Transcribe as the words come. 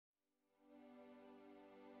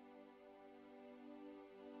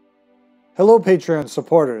Hello Patreon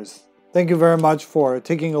supporters. Thank you very much for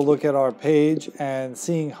taking a look at our page and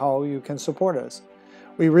seeing how you can support us.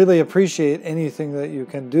 We really appreciate anything that you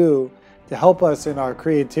can do to help us in our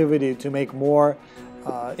creativity to make more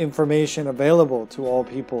information available to all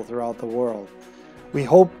people throughout the world. We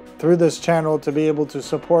hope through this channel to be able to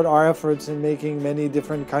support our efforts in making many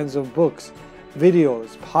different kinds of books,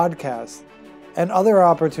 videos, podcasts, and other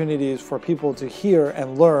opportunities for people to hear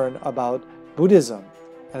and learn about Buddhism,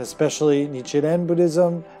 and especially Nichiren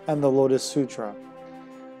Buddhism and the Lotus Sutra.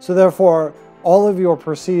 So therefore, all of your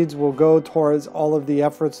proceeds will go towards all of the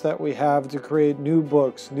efforts that we have to create new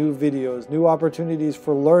books, new videos, new opportunities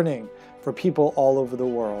for learning for people all over the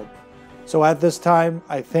world. So at this time,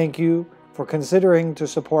 I thank you for considering to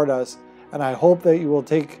support us, and I hope that you will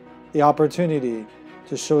take the opportunity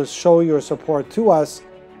to show your support to us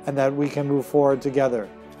and that we can move forward together.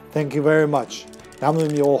 Thank you very much. 남은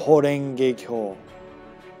묘호랭개교